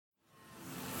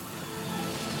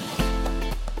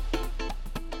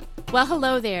Well,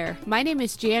 hello there. My name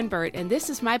is Jan Burt, and this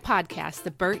is my podcast,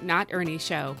 The Burt Not Ernie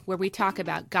Show, where we talk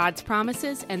about God's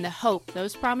promises and the hope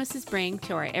those promises bring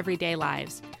to our everyday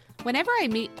lives. Whenever I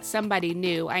meet somebody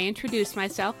new, I introduce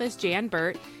myself as Jan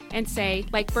Burt and say,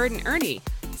 like Burt and Ernie,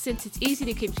 since it's easy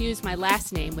to confuse my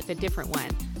last name with a different one.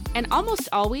 And almost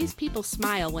always people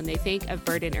smile when they think of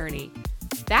Burt and Ernie.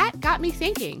 That got me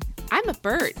thinking, I'm a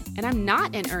Burt and I'm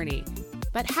not an Ernie.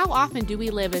 But how often do we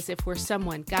live as if we're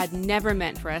someone God never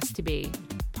meant for us to be?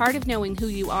 Part of knowing who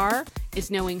you are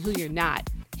is knowing who you're not.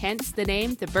 Hence the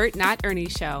name, The Burt Not Ernie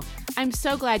Show. I'm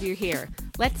so glad you're here.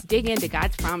 Let's dig into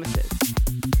God's promises.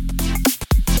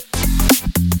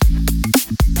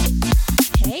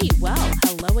 Hey, well,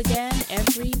 hello again,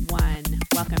 everyone.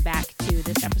 Welcome back to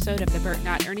this episode of The Burt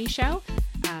Not Ernie Show.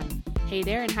 Hey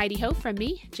there, and Heidi Ho from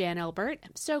me, Jan L. Burt.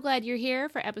 I'm so glad you're here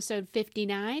for episode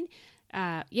 59.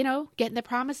 Getting the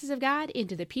promises of God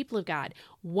into the people of God.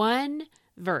 One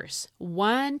verse,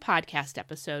 one podcast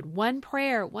episode, one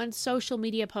prayer, one social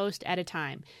media post at a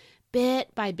time.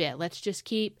 Bit by bit, let's just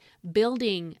keep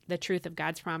building the truth of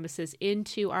God's promises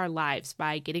into our lives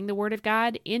by getting the Word of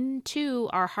God into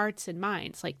our hearts and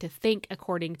minds, like to think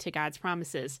according to God's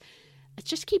promises. Let's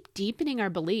just keep deepening our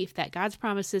belief that God's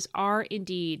promises are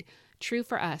indeed true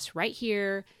for us right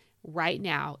here, right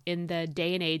now, in the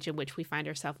day and age in which we find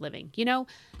ourselves living. You know,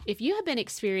 if you have been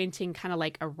experiencing kind of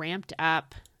like a ramped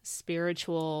up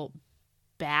spiritual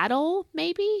battle,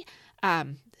 maybe,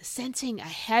 sensing a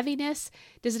heaviness,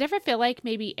 does it ever feel like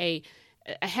maybe a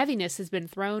heaviness has been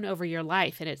thrown over your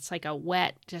life and it's like a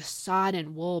wet, just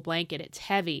sodden wool blanket? It's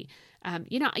heavy.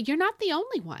 You're not the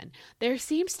only one. There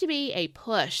seems to be a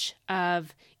push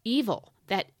of evil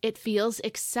that it feels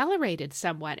accelerated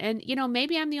somewhat. And,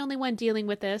 maybe I'm the only one dealing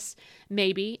with this.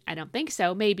 Maybe. I don't think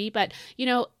so. Maybe. But,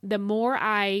 the more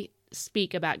I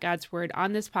speak about God's word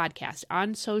on this podcast,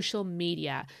 on social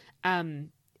media,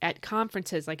 at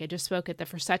conferences, like I just spoke at the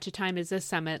For Such a Time as This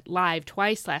Summit live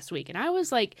twice last week. And I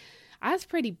was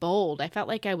pretty bold. I felt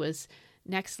like I was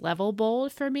next level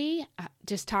bold for me,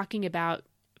 just talking about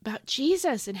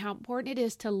Jesus and how important it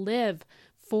is to live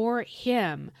for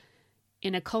Him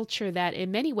in a culture that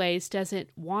in many ways doesn't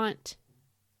want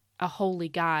a holy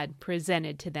God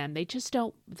presented to them.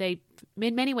 They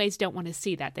in many ways don't want to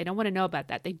see that. They don't want to know about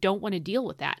that. They don't want to deal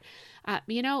with that.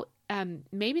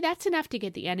 Maybe that's enough to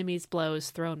get the enemy's blows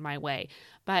thrown my way,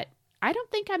 but I don't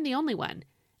think I'm the only one.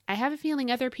 I have a feeling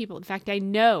other people, in fact, I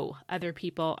know other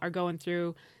people are going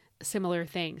through similar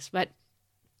things, but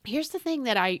here's the thing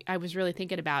that I was really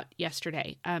thinking about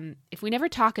yesterday. If we never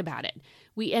talk about it,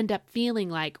 we end up feeling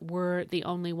like we're the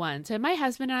only ones. And my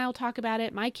husband and I will talk about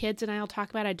it. My kids and I will talk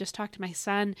about it. I just talked to my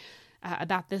son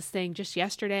about this thing just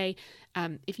yesterday.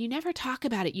 If you never talk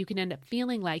about it, you can end up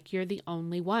feeling like you're the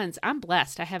only ones. I'm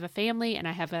blessed. I have a family and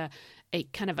I have a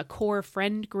kind of a core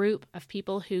friend group of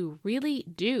people who really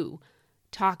do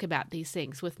talk about these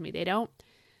things with me. They don't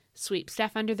sweep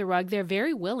stuff under the rug. They're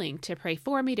very willing to pray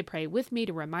for me, to pray with me,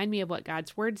 to remind me of what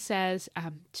God's word says.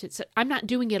 So I'm not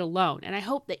doing it alone. And I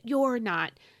hope that you're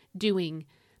not doing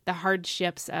the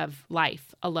hardships of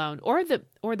life alone, or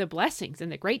the blessings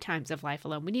and the great times of life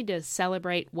alone. We need to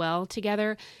celebrate well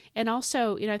together. And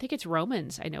also, I think it's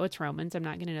Romans. I know it's Romans. I'm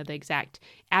not going to know the exact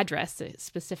address, the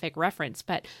specific reference,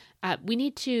 but we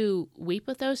need to weep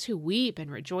with those who weep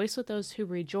and rejoice with those who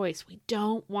rejoice. We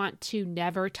don't want to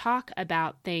never talk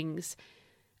about things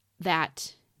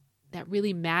that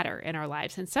really matter in our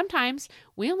lives. And sometimes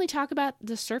we only talk about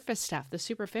the surface stuff, the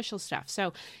superficial stuff.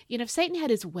 So, if Satan had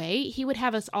his way, he would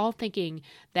have us all thinking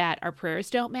that our prayers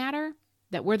don't matter,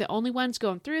 that we're the only ones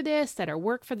going through this, that our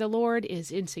work for the Lord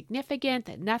is insignificant,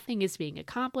 that nothing is being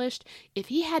accomplished. If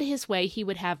he had his way, he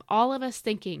would have all of us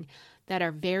thinking that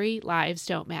our very lives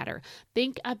don't matter.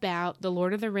 Think about the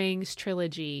Lord of the Rings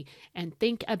trilogy and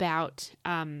think about,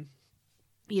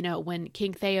 when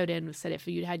King Theoden said, if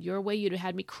you'd had your way, you'd have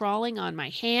had me crawling on my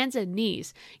hands and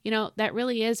knees. That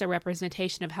really is a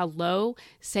representation of how low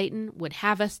Satan would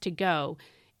have us to go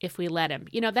if we let him.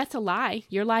 That's a lie.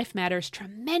 Your life matters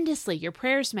tremendously. Your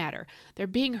prayers matter. They're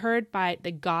being heard by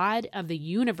the God of the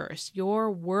universe. Your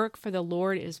work for the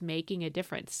Lord is making a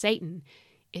difference. Satan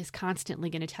is constantly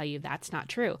going to tell you that's not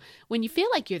true. When you feel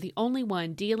like you're the only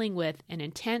one dealing with an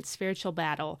intense spiritual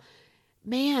battle,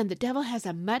 man, the devil has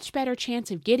a much better chance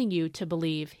of getting you to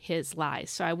believe his lies.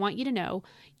 So I want you to know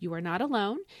you are not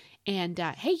alone. And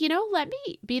hey, let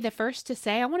me be the first to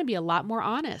say I want to be a lot more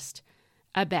honest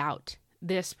about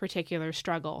this particular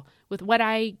struggle with what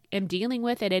I am dealing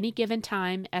with at any given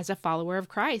time as a follower of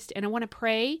Christ. And I want to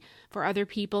pray for other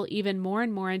people even more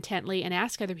and more intently and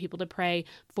ask other people to pray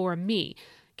for me.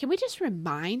 can we just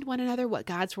remind one another what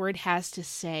God's word has to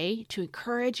say, to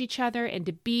encourage each other and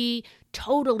to be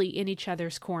totally in each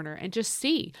other's corner and just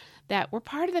see that we're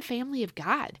part of the family of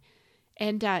God.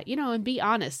 And, and be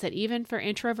honest that even for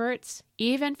introverts,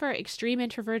 even for extreme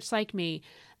introverts like me,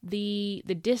 the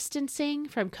distancing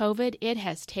from COVID, it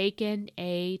has taken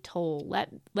a toll.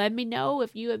 Let me know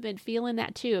if you have been feeling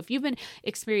that too. If you've been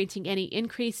experiencing any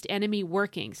increased enemy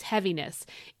workings, heaviness,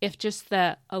 if just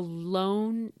the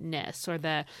aloneness or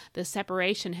the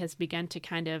separation has begun to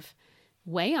kind of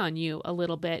weigh on you a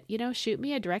little bit, shoot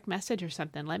me a direct message or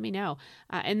something. Let me know.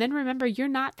 And then remember, you're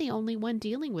not the only one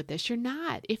dealing with this. You're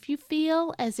not. If you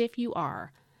feel as if you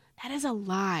are, that is a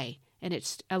lie. And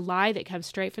it's a lie that comes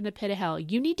straight from the pit of hell.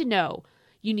 You need to know.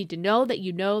 You need to know that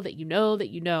you know that you know that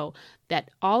you know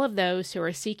that all of those who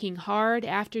are seeking hard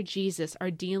after Jesus are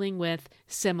dealing with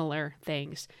similar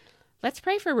things. Let's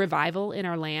pray for revival in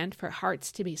our land, for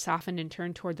hearts to be softened and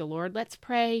turned toward the Lord. Let's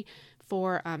pray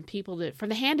for people from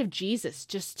the hand of Jesus,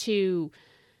 just to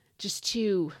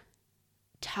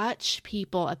touch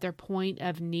people at their point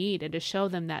of need and to show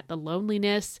them that the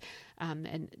loneliness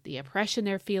and the oppression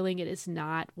they're feeling, it is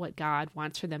not what God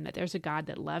wants for them, that there's a God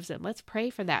that loves them. Let's pray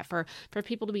for that, for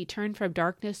people to be turned from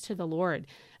darkness to the Lord.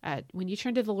 When you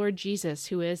turn to the Lord Jesus,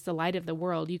 who is the light of the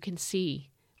world, you can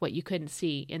see what you couldn't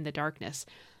see in the darkness.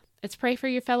 Let's pray for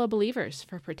your fellow believers,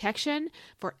 for protection,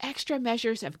 for extra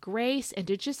measures of grace, and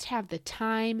to just have the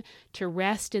time to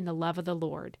rest in the love of the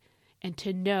Lord and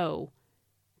to know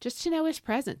his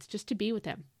presence, just to be with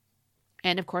him.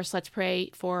 And of course, let's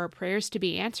pray for prayers to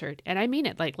be answered. And I mean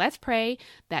it, let's pray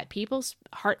that people's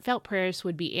heartfelt prayers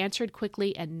would be answered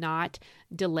quickly and not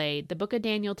delayed. The book of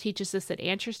Daniel teaches us that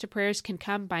answers to prayers can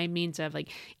come by means of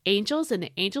angels, and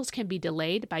the angels can be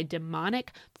delayed by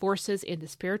demonic forces in the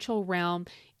spiritual realm.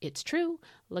 It's true.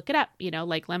 Look it up,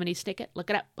 like Lemony Snicket, look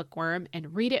it up, bookworm,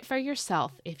 and read it for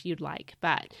yourself if you'd like.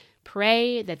 But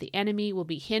pray that the enemy will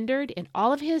be hindered in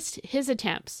all of his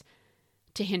attempts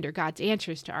to hinder God's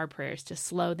answers to our prayers, to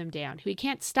slow them down. We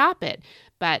can't stop it,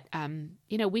 but,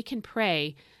 we can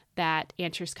pray that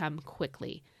answers come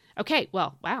quickly. Okay,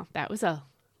 well, wow, that was a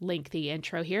lengthy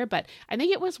intro here, but I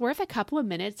think it was worth a couple of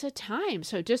minutes of time.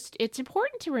 So it's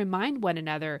important to remind one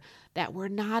another that we're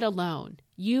not alone.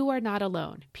 You are not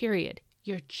alone, period.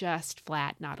 You're just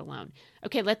flat not alone.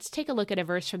 Okay, let's take a look at a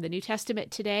verse from the New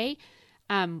Testament today.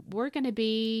 We're going to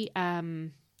be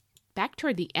back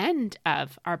toward the end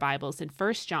of our Bibles in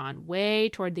 1 John, way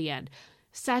toward the end.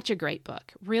 Such a great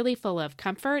book, really full of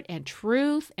comfort and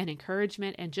truth and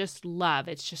encouragement and just love.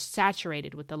 It's just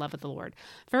saturated with the love of the Lord.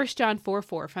 1 John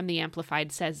 4:4 from the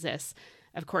Amplified says this,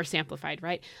 of course, Amplified,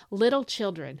 right? Little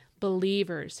children,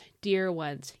 believers, dear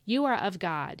ones, you are of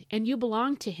God and you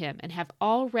belong to him and have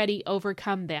already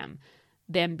overcome them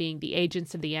being the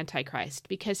agents of the Antichrist,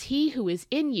 because he who is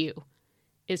in you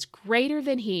is greater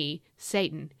than he,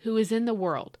 Satan, who is in the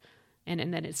world.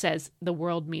 And then it says the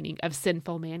world meaning of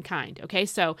sinful mankind. Okay,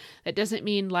 so that doesn't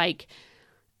mean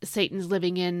Satan's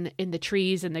living in the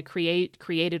trees and the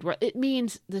created world. It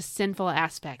means the sinful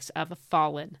aspects of a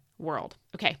fallen world.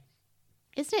 Okay,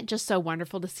 isn't it just so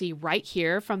wonderful to see right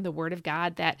here from the Word of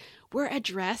God that we're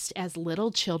addressed as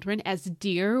little children, as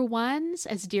dear ones,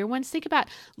 Think about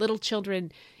little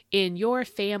children in your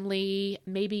family,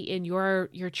 maybe in your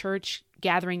church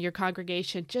gathering, your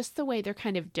congregation, just the way they're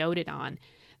kind of doted on.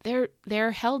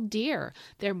 They're held dear.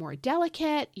 They're more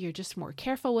delicate. You're just more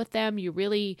careful with them. You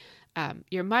really,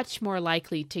 you're much more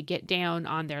likely to get down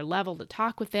on their level, to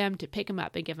talk with them, to pick them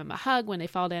up and give them a hug when they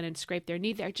fall down and scrape their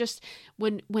knee. They're just,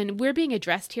 when we're being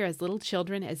addressed here as little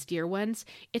children, as dear ones,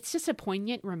 it's just a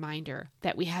poignant reminder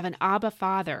that we have an Abba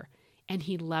Father and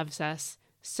he loves us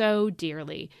so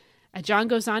dearly. John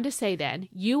goes on to say then,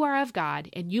 you are of God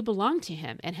and you belong to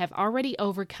him and have already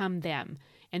overcome them.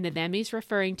 And the them he's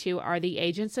referring to are the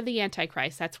agents of the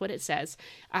Antichrist. That's what it says.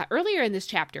 Earlier in this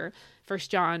chapter, 1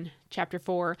 John chapter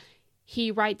 4,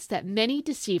 he writes that many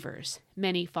deceivers,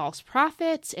 many false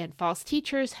prophets and false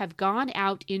teachers have gone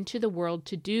out into the world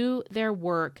to do their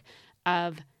work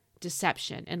of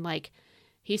deception. And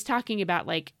he's talking about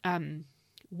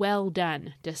well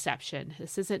done deception.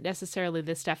 This isn't necessarily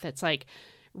the stuff that's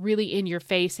really in your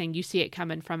face and you see it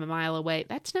coming from a mile away.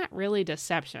 That's not really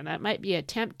deception. That might be an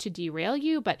attempt to derail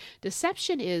you, but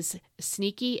deception is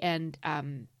sneaky and,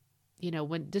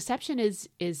 when deception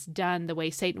is done the way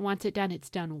Satan wants it done, it's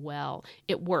done well.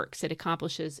 It works. It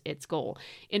accomplishes its goal.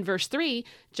 In verse 3,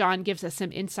 John gives us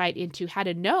some insight into how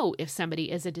to know if somebody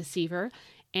is a deceiver,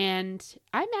 and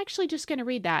I'm actually just going to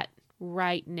read that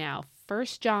right now. 1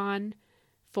 John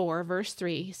 4, verse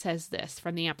 3 says this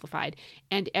from the Amplified,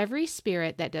 "And every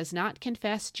spirit that does not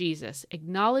confess Jesus,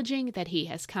 acknowledging that he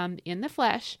has come in the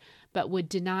flesh, but would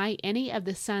deny any of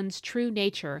the Son's true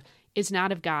nature, is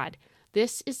not of God.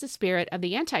 This is the spirit of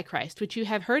the Antichrist, which you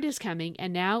have heard is coming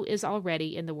and now is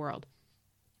already in the world."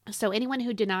 So anyone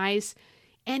who denies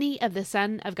any of the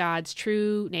Son of God's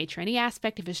true nature, any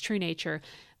aspect of his true nature,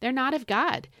 they're not of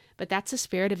God, but that's the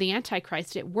spirit of the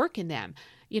Antichrist at work in them.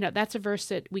 That's a verse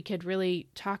that we could really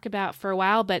talk about for a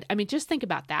while, but just think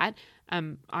about that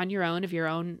on your own, of your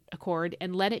own accord,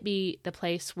 and let it be the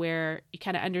place where you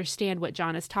kind of understand what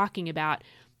John is talking about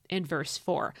in verse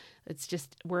 4.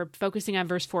 We're focusing on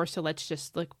verse 4, so let's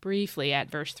just look briefly at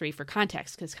verse 3 for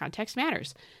context, because context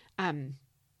matters. And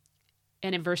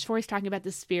in verse 4, he's talking about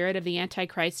the spirit of the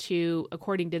Antichrist who,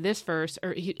 according to this verse,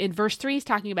 or in verse 3,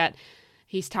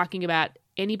 he's talking about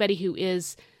anybody who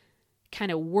is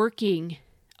kind of working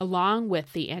along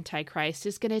with the Antichrist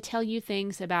is going to tell you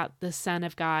things about the Son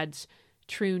of God's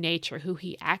true nature, who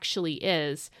he actually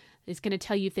is. He's going to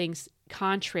tell you things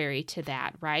contrary to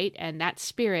that, right? And that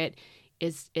spirit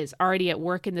is already at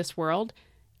work in this world,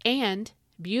 and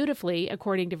beautifully,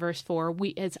 according to verse 4,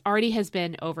 has already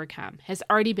been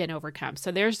overcome.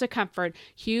 So there's the comfort,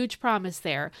 huge promise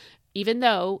there. Even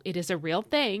though it is a real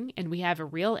thing and we have a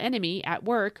real enemy at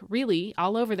work, really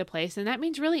all over the place, and that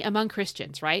means really among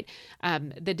Christians, right?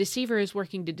 The deceiver is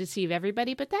working to deceive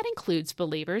everybody, but that includes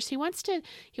believers. He wants to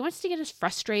get us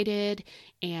frustrated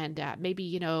and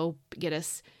maybe get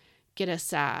us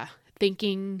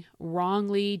thinking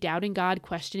wrongly, doubting God,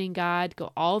 questioning God.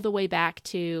 Go all the way back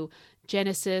to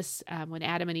Genesis when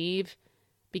Adam and Eve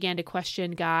began to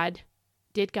question God.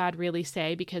 Did God really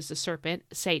say? Because the serpent,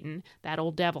 Satan, that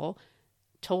old devil,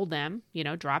 told them,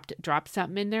 dropped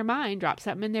something in their mind, dropped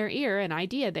something in their ear, an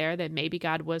idea there that maybe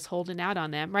God was holding out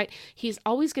on them, right? He's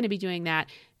always going to be doing that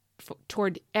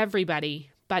toward everybody,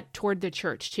 but toward the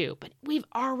church too. But he's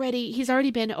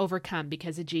already been overcome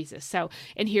because of Jesus. So,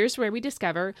 and here's where we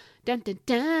discover, dun, dun,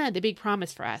 dun, the big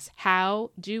promise for us.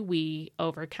 How do we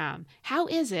overcome? How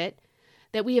is it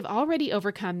that we have already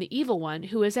overcome the evil one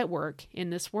who is at work in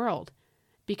this world?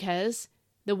 Because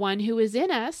the one who is in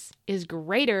us is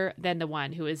greater than the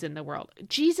one who is in the world.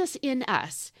 Jesus in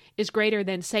us is greater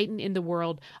than Satan in the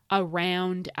world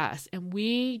around us. And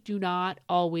we do not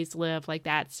always live like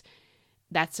that's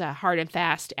a hard and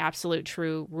fast, absolute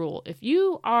true rule. If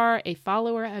you are a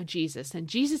follower of Jesus, then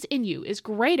Jesus in you is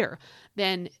greater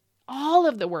than all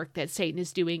of the work that Satan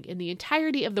is doing in the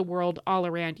entirety of the world all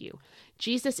around you.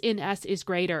 Jesus in us is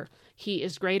greater. He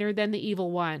is greater than the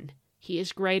evil one. He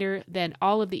is greater than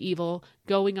all of the evil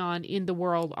going on in the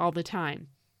world all the time.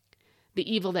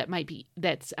 The evil that might be,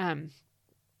 it's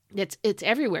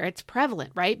everywhere. It's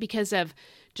prevalent, right? Because of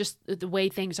just the way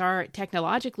things are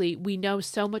technologically, we know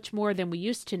so much more than we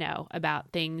used to know about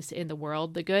things in the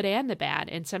world, the good and the bad.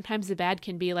 And sometimes the bad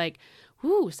can be like,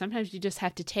 sometimes you just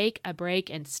have to take a break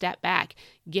and step back,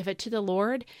 give it to the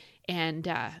Lord, and,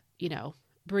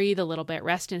 breathe a little bit,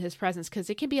 rest in his presence, because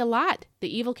it can be a lot.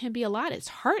 The evil can be a lot. It's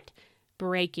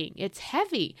heartbreaking. It's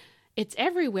heavy. It's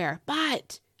everywhere.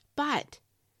 But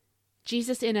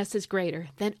Jesus in us is greater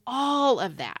than all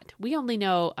of that. We only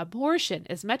know a portion.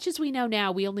 As much as we know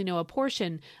now, we only know a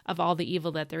portion of all the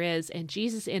evil that there is, and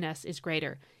Jesus in us is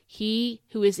greater. He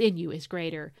who is in you is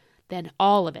greater than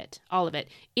all of it.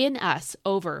 In us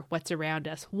over what's around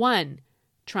us. One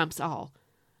trumps all.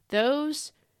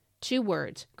 Those two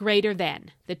words, greater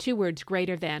than, the two words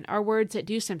greater than, are words that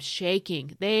do some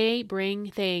shaking. They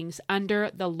bring things under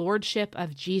the lordship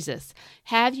of Jesus.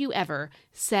 Have you ever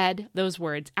said those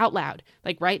words out loud,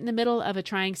 like right in the middle of a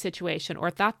trying situation,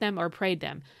 or thought them or prayed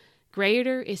them?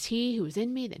 Greater is he who is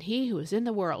in me than he who is in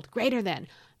the world. Greater than.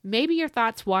 Maybe your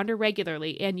thoughts wander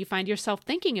regularly and you find yourself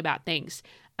thinking about things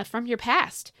from your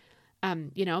past.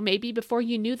 Maybe before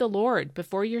you knew the Lord,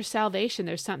 before your salvation,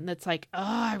 there's something that's like,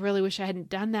 I really wish I hadn't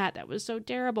done that. That was so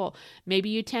terrible. Maybe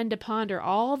you tend to ponder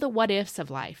all the what ifs of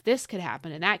life. This could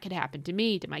happen and that could happen to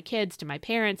me, to my kids, to my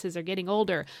parents as they're getting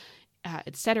older,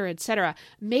 et cetera, et cetera.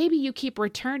 Maybe you keep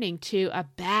returning to a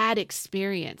bad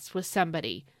experience with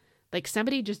somebody, like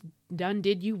somebody just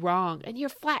did you wrong and you're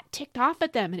flat ticked off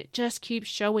at them and it just keeps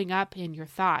showing up in your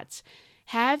thoughts.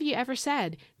 Have you ever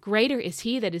said, greater is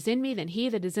he that is in me than he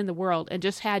that is in the world, and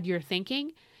just had your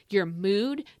thinking, your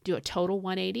mood do a total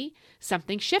 180?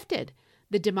 Something shifted.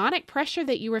 The demonic pressure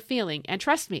that you were feeling, and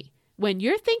trust me, When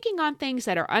you're thinking on things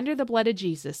that are under the blood of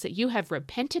Jesus that you have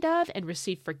repented of and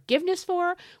received forgiveness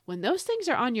for, when those things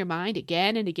are on your mind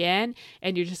again and again,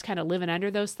 and you're just kind of living under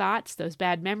those thoughts, those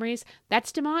bad memories,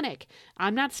 that's demonic.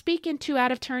 I'm not speaking too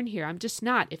out of turn here. I'm just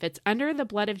not. If it's under the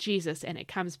blood of Jesus and it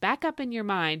comes back up in your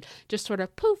mind, just sort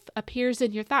of poof, appears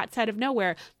in your thoughts out of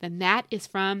nowhere, then that is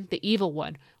from the evil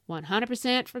one.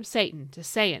 100% from Satan.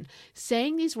 Just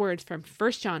saying these words from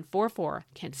 1 John 4:4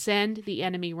 can send the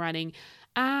enemy running.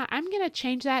 I'm going to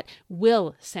change that.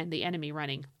 Will send the enemy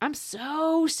running. I'm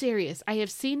so serious. I have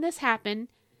seen this happen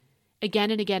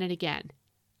again and again and again.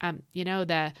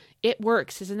 It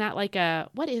works. Isn't that like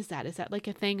what is that? Is that like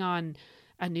a thing on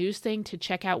a news thing to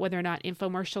check out whether or not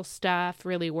infomercial stuff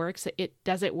really works?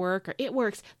 Does it work or it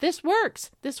works? This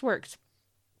works. This works.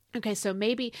 Okay, so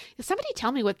maybe somebody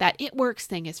tell me what that it works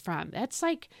thing is from. That's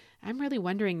like, I'm really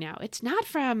wondering now. It's not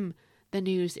from the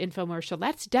news infomercial.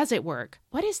 That's does it work?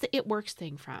 What is the it works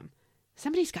thing from?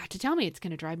 Somebody's got to tell me. It's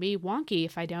going to drive me wonky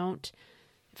if I don't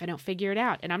figure it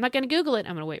out. And I'm not going to Google it.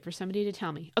 I'm going to wait for somebody to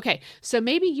tell me. Okay, so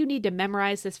maybe you need to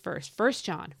memorize this first. 1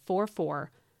 John 4:4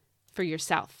 for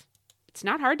yourself. It's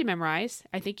not hard to memorize.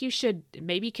 I think you should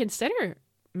maybe consider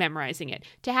memorizing it,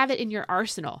 to have it in your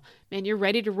arsenal. Man, you're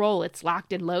ready to roll. It's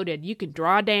locked and loaded. You can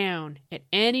draw down at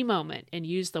any moment and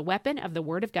use the weapon of the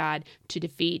Word of God to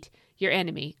defeat your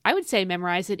enemy. I would say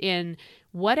memorize it in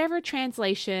whatever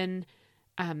translation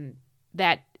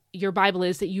that your Bible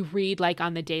is that you read like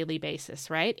on the daily basis,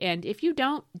 right? And if you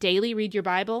don't daily read your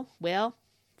Bible, well,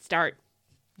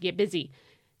 get busy.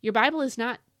 Your Bible is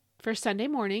not for Sunday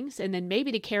mornings and then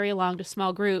maybe to carry along to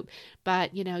small group,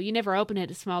 but you never open it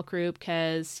to small group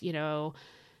because, you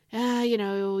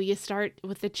start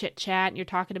with the chit chat and you're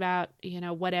talking about,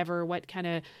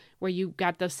 where you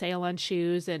got the sale on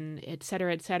shoes and et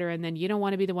cetera, and then you don't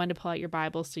want to be the one to pull out your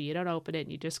Bible, so you don't open it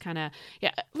and you just kind of,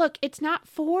 look, it's not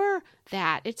for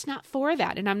that. It's not for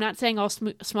that. And I'm not saying all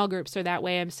small groups are that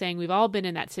way. I'm saying we've all been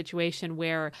in that situation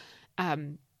where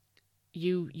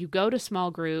you go to small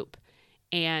group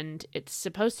and it's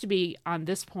supposed to be on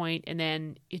this point, and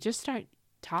then you just start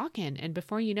talking, and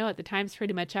before you know it, the time's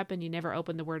pretty much up and you never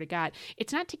open the Word of God.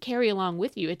 It's not to carry along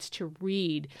with you. It's to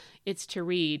read.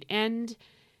 And,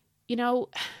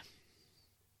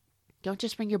 don't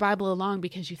just bring your Bible along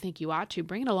because you think you ought to.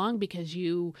 Bring it along because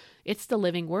it's the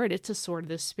living Word. It's a sword of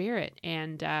the Spirit,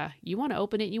 and you want to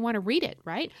open it, you want to read it,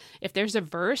 right? If there's a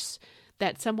verse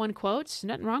that someone quotes,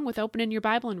 nothing wrong with opening your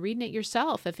Bible and reading it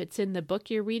yourself. If it's in the book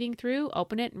you're reading through,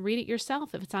 open it and read it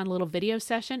yourself. If it's on a little video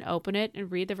session, open it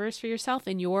and read the verse for yourself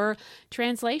in your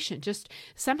translation. Just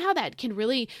somehow that can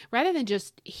really, rather than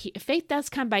just, faith does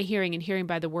come by hearing and hearing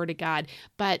by the Word of God,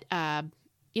 but,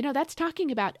 that's talking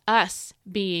about us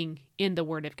being in the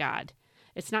Word of God.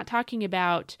 It's not talking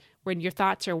about when your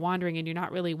thoughts are wandering and you're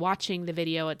not really watching the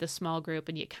video at the small group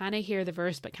and you kind of hear the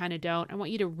verse but kind of don't. I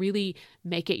want you to really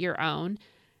make it your own.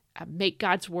 Make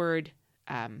God's Word,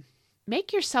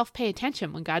 make yourself pay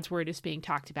attention when God's Word is being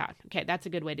talked about. Okay, that's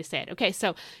a good way to say it. Okay,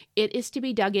 so it is to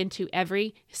be dug into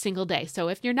every single day. So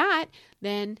if you're not,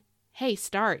 then hey,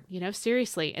 start,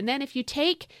 seriously. And then if you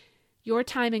take your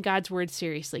time in God's Word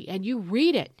seriously and you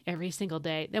read it every single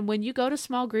day, then when you go to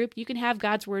small group, you can have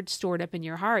God's Word stored up in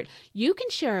your heart. You can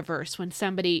share a verse when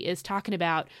somebody is talking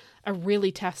about a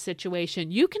really tough situation.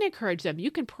 You can encourage them.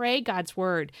 You can pray God's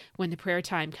Word when the prayer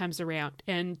time comes around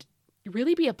and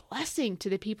really be a blessing to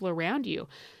the people around you.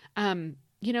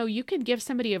 You can give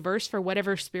somebody a verse for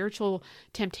whatever spiritual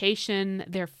temptation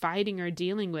they're fighting or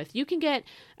dealing with. You can get,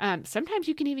 sometimes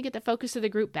you can even get the focus of the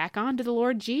group back onto the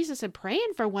Lord Jesus and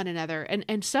praying for one another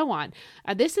and so on.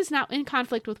 This is not in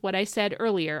conflict with what I said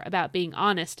earlier about being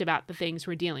honest about the things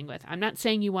we're dealing with. I'm not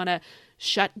saying you want to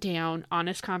shut down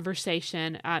honest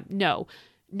conversation. No,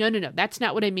 that's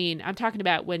not what I mean. I'm talking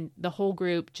about when the whole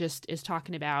group just is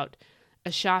talking about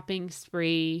a shopping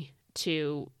spree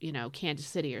to, Kansas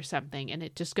City or something, and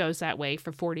it just goes that way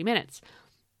for 40 minutes.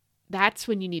 That's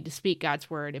when you need to speak God's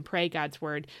Word and pray God's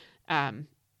Word. You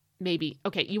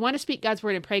want to speak God's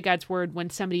Word and pray God's Word when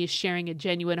somebody is sharing a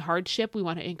genuine hardship. We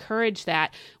want to encourage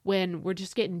that. When we're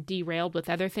just getting derailed with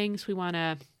other things, we want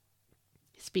to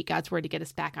speak God's Word to get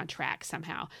us back on track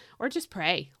somehow. Or just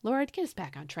pray, Lord, get us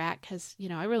back on track, because,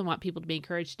 I really want people to be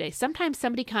encouraged today. Sometimes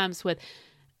somebody comes with,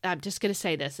 I'm just going to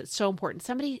say this, it's so important.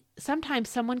 Sometimes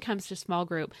someone comes to small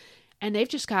group and they've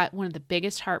just got one of the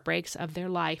biggest heartbreaks of their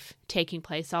life taking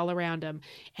place all around them.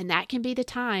 And that can be the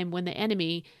time when the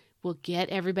enemy will get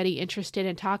everybody interested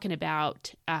in talking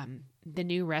about the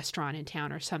new restaurant in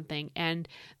town or something. And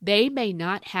they may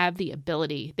not have the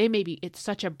ability, it's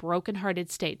such a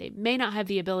brokenhearted state. They may not have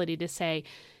the ability to say,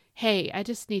 hey, I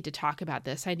just need to talk about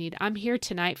this. I'm here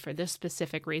tonight for this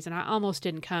specific reason. I almost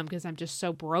didn't come because I'm just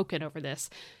so broken over this.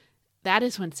 That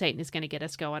is when Satan is going to get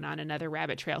us going on another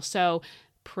rabbit trail. So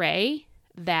pray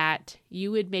that you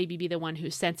would maybe be the one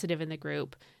who's sensitive in the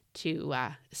group to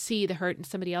see the hurt in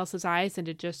somebody else's eyes and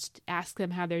to just ask them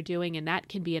how they're doing. And that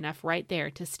can be enough right there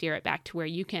to steer it back to where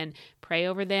you can pray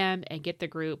over them and get the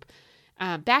group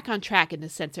back on track in the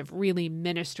sense of really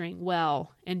ministering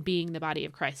well and being the body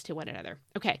of Christ to one another.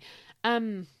 Okay.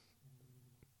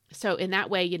 So in that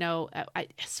way, a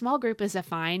small group is a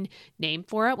fine name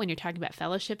for it when you're talking about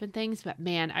fellowship and things. But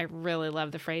man, I really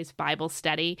love the phrase Bible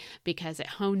study because it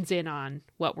hones in on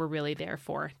what we're really there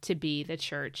for, to be the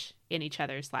church in each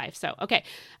other's life. So, okay.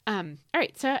 All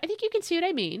right. So I think you can see what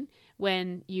I mean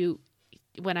when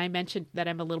I mentioned that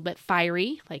I'm a little bit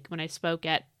fiery, like when I spoke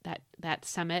at that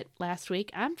summit last week.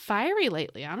 I'm fiery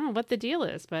lately. I don't know what the deal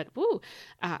is, but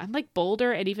I'm like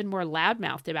bolder and even more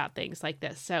loudmouthed about things like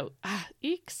this. So,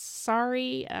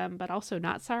 sorry, but also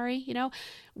not sorry.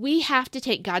 We have to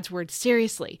take God's word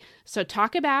seriously. So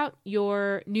talk about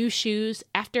your new shoes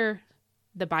after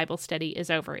the Bible study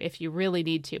is over if you really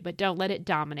need to, but don't let it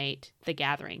dominate the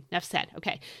gathering. Enough said.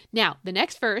 Okay. Now, the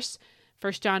next verse,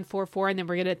 1 John 4:4, and then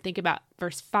we're going to think about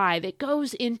verse 5. It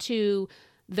goes into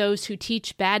those who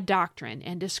teach bad doctrine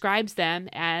and describes them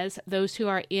as those who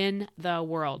are in the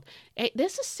world.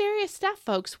 This is serious stuff,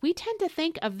 folks. We tend to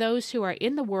think of those who are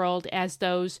in the world as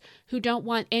those who don't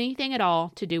want anything at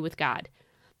all to do with God.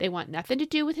 They want nothing to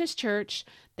do with his church.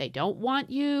 They don't want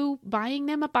you buying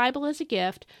them a Bible as a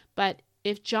gift. But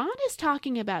if John is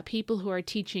talking about people who are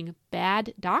teaching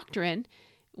bad doctrine,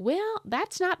 well,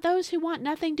 that's not those who want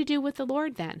nothing to do with the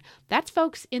Lord then. That's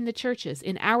folks in the churches,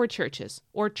 in our churches,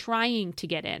 or trying to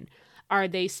get in. Are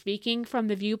they speaking from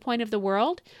the viewpoint of the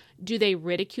world? Do they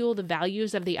ridicule the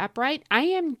values of the upright? I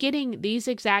am getting these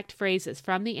exact phrases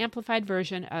from the Amplified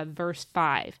Version of verse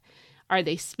 5. Are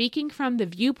they speaking from the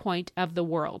viewpoint of the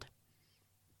world?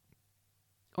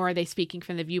 Or are they speaking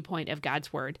from the viewpoint of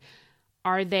God's word?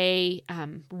 Are they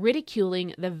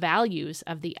ridiculing the values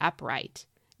of the upright?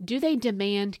 Do they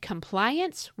demand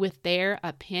compliance with their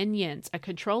opinions? A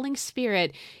controlling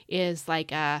spirit is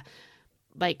like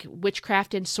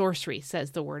witchcraft and sorcery,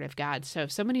 says the word of God. So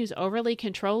if someone who's overly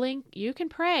controlling, you can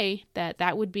pray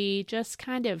that would be just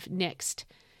kind of nixed.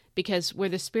 Because where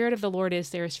the Spirit of the Lord is,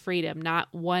 there is freedom, not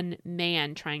one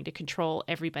man trying to control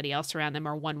everybody else around them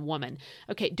or one woman.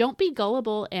 Okay, don't be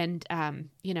gullible and,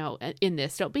 in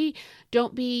this. Don't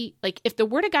be like, if the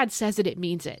Word of God says it, it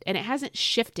means it. And it hasn't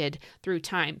shifted through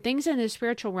time. Things in the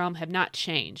spiritual realm have not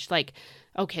changed. Like,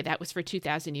 okay, that was for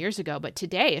 2,000 years ago. But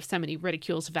today, if somebody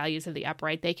ridicules the values of the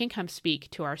upright, they can come speak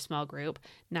to our small group.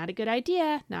 Not a good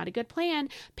idea, not a good plan.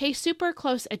 Pay super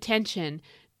close attention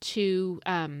to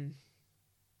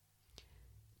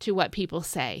what people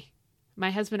say. My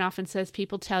husband often says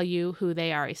people tell you who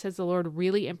they are. He says the Lord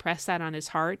really impressed that on his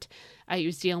heart. He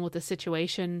was dealing with a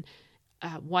situation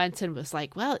once and was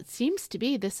like, well, it seems to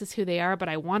be this is who they are, but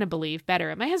I want to believe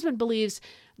better. And my husband believes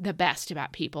the best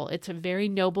about people. It's a very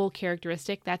noble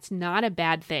characteristic. That's not a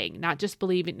bad thing. Not just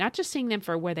seeing them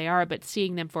for where they are, but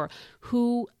seeing them for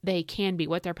who they can be,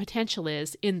 what their potential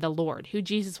is in the Lord, who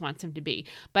Jesus wants them to be.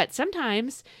 But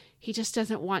sometimes he just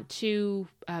doesn't want to,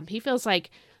 he feels like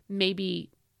maybe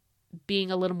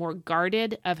being a little more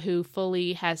guarded of who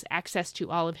fully has access to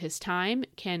all of his time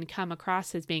can come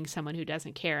across as being someone who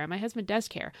doesn't care. And my husband does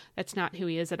care. That's not who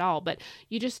he is at all. But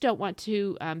you just don't want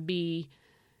to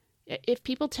if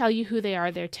people tell you who they are,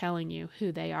 they're telling you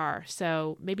who they are.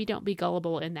 So maybe don't be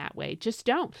gullible in that way. Just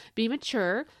don't. Be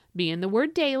mature. Be in the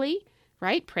Word daily.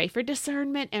 Right? Pray for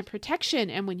discernment and protection.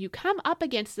 And when you come up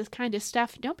against this kind of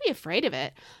stuff, don't be afraid of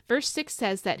it. Verse 6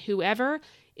 says that whoever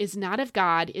is not of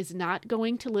God is not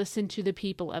going to listen to the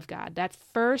people of God. That's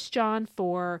 1 John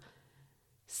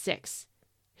 4:6.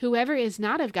 Whoever is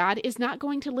not of God is not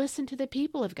going to listen to the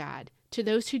people of God, to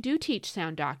those who do teach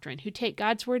sound doctrine, who take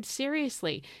God's word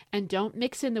seriously and don't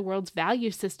mix in the world's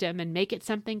value system and make it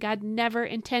something God never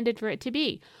intended for it to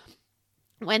be.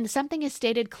 When something is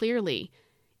stated clearly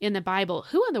in the Bible,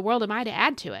 who in the world am I to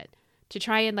add to it? To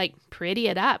try and pretty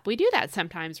it up. We do that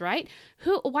sometimes, right?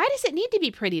 Why does it need to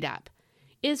be prettied up?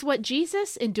 Is what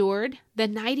Jesus endured the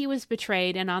night he was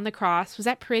betrayed and on the cross, was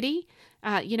that pretty?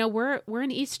 We're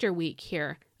in Easter week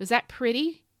here. Was that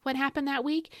pretty, what happened that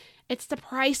week? It's the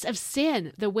price of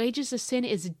sin. The wages of sin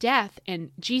is death, and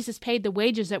Jesus paid the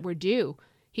wages that were due.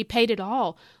 He paid it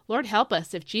all. Lord, help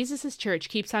us if Jesus' church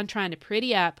keeps on trying to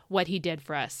pretty up what he did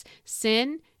for us.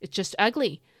 Sin, it's just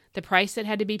ugly. The price that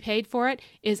had to be paid for it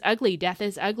is ugly. Death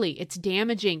is ugly. It's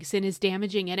damaging. Sin is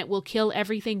damaging, and it will kill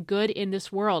everything good in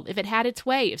this world. If it had its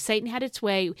way, if Satan had its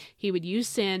way, he would use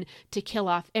sin to kill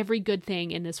off every good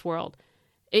thing in this world.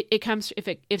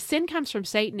 If sin comes from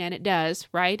Satan, and it does,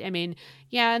 right? I mean,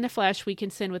 yeah, in the flesh we can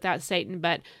sin without Satan,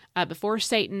 but before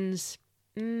Satan's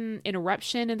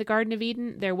interruption in the Garden of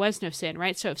Eden, there was no sin,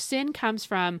 right? So if sin comes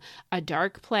from a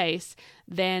dark place,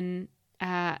 then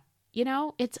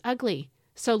it's ugly.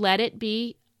 So let it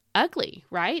be ugly,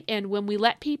 right? And when we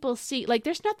let people see, like,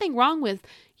 there's nothing wrong with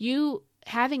you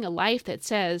having a life that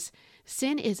says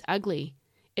sin is ugly.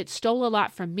 It stole a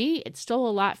lot from me. It stole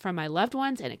a lot from my loved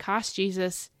ones, and it cost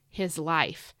Jesus his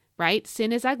life, right?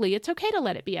 Sin is ugly. It's okay to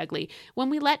let it be ugly. When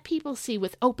we let people see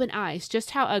with open eyes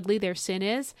just how ugly their sin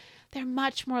is, they're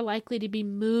much more likely to be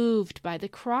moved by the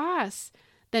cross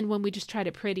than when we just try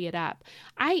to pretty it up.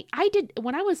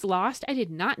 When I was lost, I did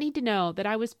not need to know that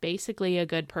I was basically a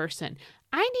good person.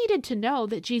 I needed to know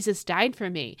that Jesus died for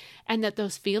me, and that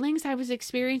those feelings I was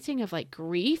experiencing of like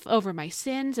grief over my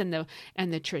sins and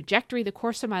the trajectory, the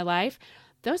course of my life,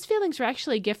 those feelings were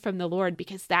actually a gift from the Lord,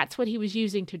 because that's what he was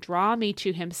using to draw me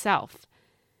to himself.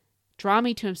 Draw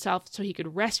me to himself so he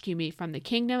could rescue me from the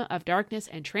kingdom of darkness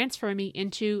and transfer me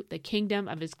into the kingdom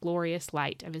of his glorious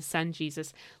light, of his son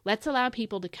Jesus. Let's allow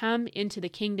people to come into the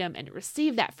kingdom and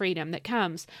receive that freedom that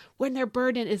comes when their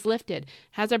burden is lifted.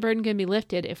 How's our burden going to be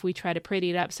lifted if we try to pretty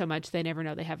it up so much they never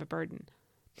know they have a burden?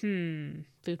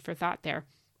 Food for thought there.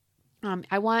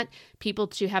 I want people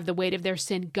to have the weight of their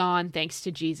sin gone thanks to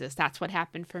Jesus. That's what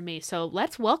happened for me. So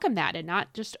let's welcome that and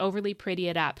not just overly pretty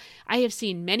it up. I have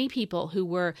seen many people who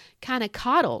were kind of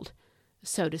coddled,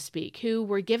 so to speak, who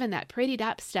were given that prettied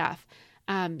up stuff.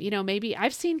 Maybe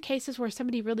I've seen cases where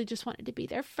somebody really just wanted to be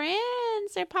their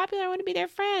friends. They're popular, I want to be their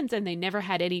friends. And they never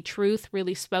had any truth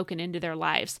really spoken into their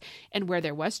lives. And where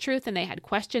there was truth and they had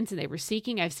questions and they were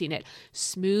seeking, I've seen it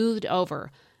smoothed over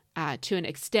to an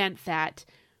extent that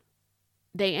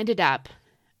they ended up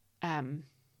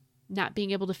not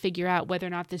being able to figure out whether or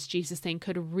not this Jesus thing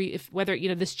could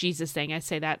this Jesus thing, I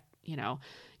say that, you know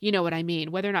what I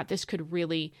mean, whether or not this could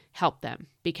really help them,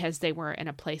 because they were in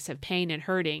a place of pain and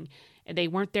hurting. And they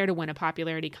weren't there to win a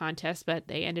popularity contest, but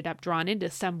they ended up drawn into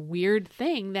some weird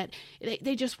thing that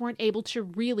they just weren't able to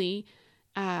really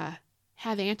have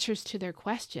answers to their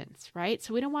questions, right?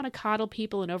 So we don't want to coddle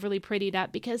people and overly pretty it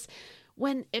up, because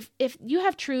if you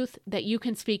have truth that you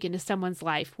can speak into someone's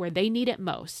life where they need it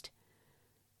most,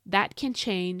 that can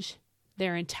change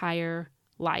their entire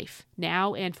life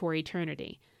now and for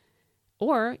eternity.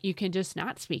 Or you can just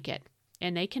not speak it,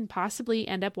 and they can possibly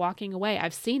end up walking away.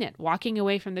 I've seen it, walking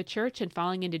away from the church and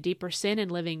falling into deeper sin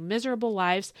and living miserable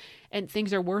lives, and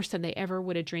things are worse than they ever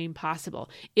would have dreamed possible.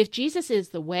 If Jesus is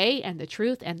the way and the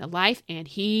truth and the life, and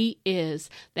he is,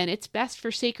 then it's best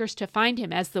for seekers to find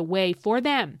him as the way for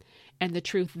them and the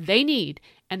truth they need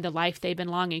and the life they've been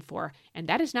longing for. And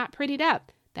that is not prettied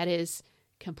up. That is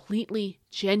completely,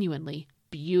 genuinely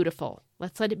beautiful.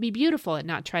 Let's let it be beautiful and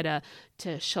not try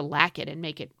to shellac it and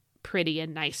make it pretty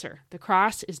and nicer. The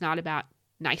cross is not about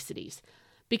niceties.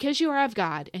 Because you are of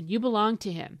God and you belong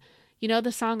to him. You know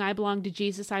the song, I belong to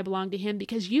Jesus, I belong to him?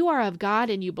 Because you are of God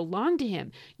and you belong to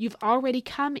him. You've already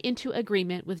come into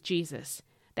agreement with Jesus,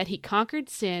 that he conquered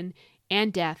sin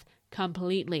and death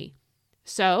completely.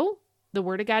 So the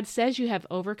word of God says you have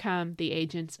overcome the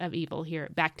agents of evil. Here,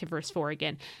 back to verse 4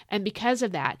 again. And because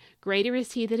of that, greater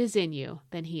is he that is in you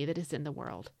than he that is in the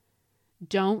world.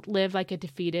 Don't live like a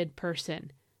defeated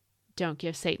person. Don't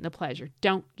give Satan the pleasure.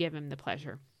 Don't give him the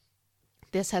pleasure.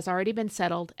 This has already been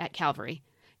settled at Calvary.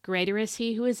 Greater is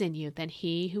he who is in you than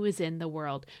he who is in the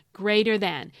world. Greater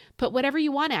than. Put whatever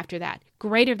you want after that.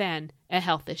 Greater than a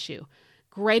health issue.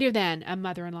 Greater than a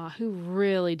mother-in-law who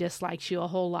really dislikes you a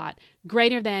whole lot.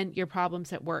 Greater than your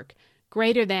problems at work.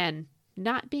 Greater than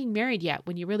not being married yet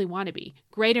when you really want to be.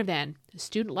 Greater than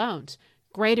student loans.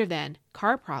 Greater than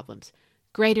car problems.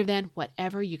 Greater than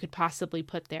whatever you could possibly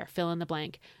put there. Fill in the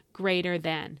blank. Greater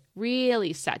than.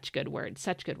 Really such good words.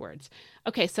 Such good words.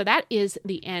 Okay, so that is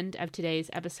the end of today's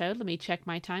episode. Let me check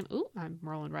my time. Ooh, I'm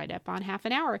rolling right up on half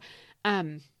an hour.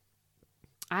 I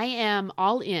am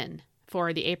all in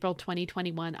for the April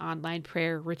 2021 online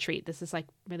prayer retreat. This is like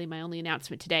really my only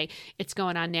announcement today. It's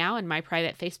going on now in my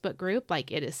private Facebook group.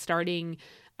 Like it is starting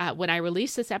when I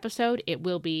release this episode, it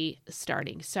will be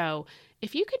starting. So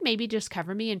if you could maybe just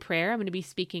cover me in prayer, I'm going to be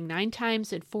speaking 9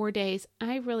 times in 4 days.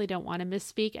 I really don't want to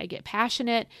misspeak. I get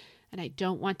passionate and I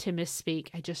don't want to misspeak.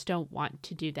 I just don't want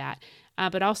to do that.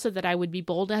 But also that I would be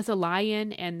bold as a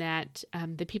lion, and that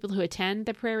the people who attend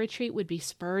the prayer retreat would be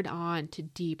spurred on to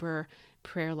deeper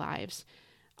prayer lives.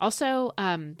 Also,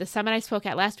 the summit I spoke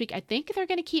at last week, I think they're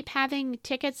going to keep having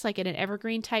tickets like in an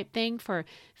evergreen type thing for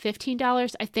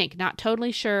 $15. I think, not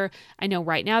totally sure. I know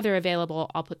right now they're available.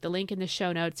 I'll put the link in the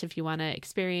show notes if you want to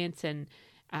experience and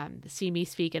see me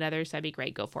speak and others. That'd be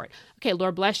great. Go for it. Okay,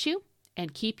 Lord bless you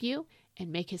and keep you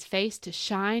and make his face to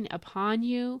shine upon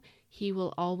you. He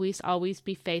will always, always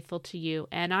be faithful to you.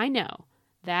 And I know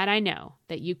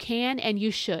that you can and you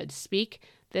should speak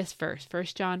this verse, 1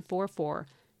 John 4:4,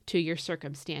 to your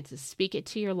circumstances. Speak it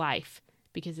to your life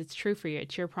because it's true for you.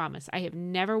 It's your promise. I have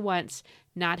never once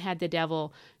not had the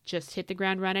devil just hit the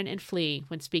ground running and flee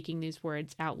when speaking these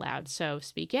words out loud. So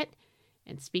speak it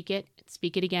and speak it and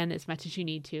speak it again as much as you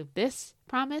need to. This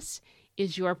promise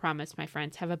is your promise, my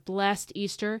friends. Have a blessed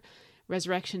Easter,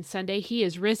 Resurrection Sunday. He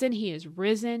is risen. He is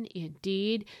risen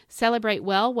indeed. Celebrate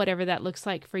well, whatever that looks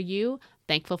like for you.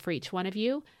 Thankful for each one of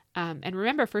you. And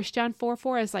remember, 1 John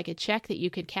 4:4 is like a check that you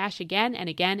could cash again and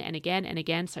again and again and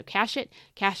again. So cash it,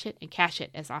 and cash it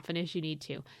as often as you need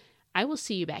to. I will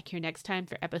see you back here next time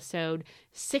for episode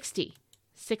 60.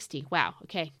 60. Wow.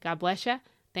 Okay. God bless you.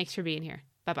 Thanks for being here.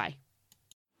 Bye-bye.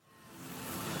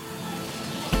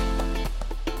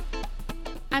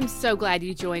 I'm so glad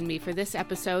you joined me for this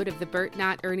episode of the Bert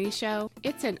Not Ernie Show.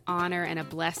 It's an honor and a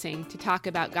blessing to talk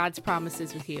about God's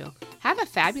promises with you. Have a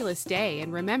fabulous day,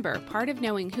 and remember, part of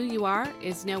knowing who you are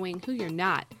is knowing who you're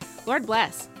not. Lord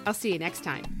bless. I'll see you next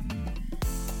time.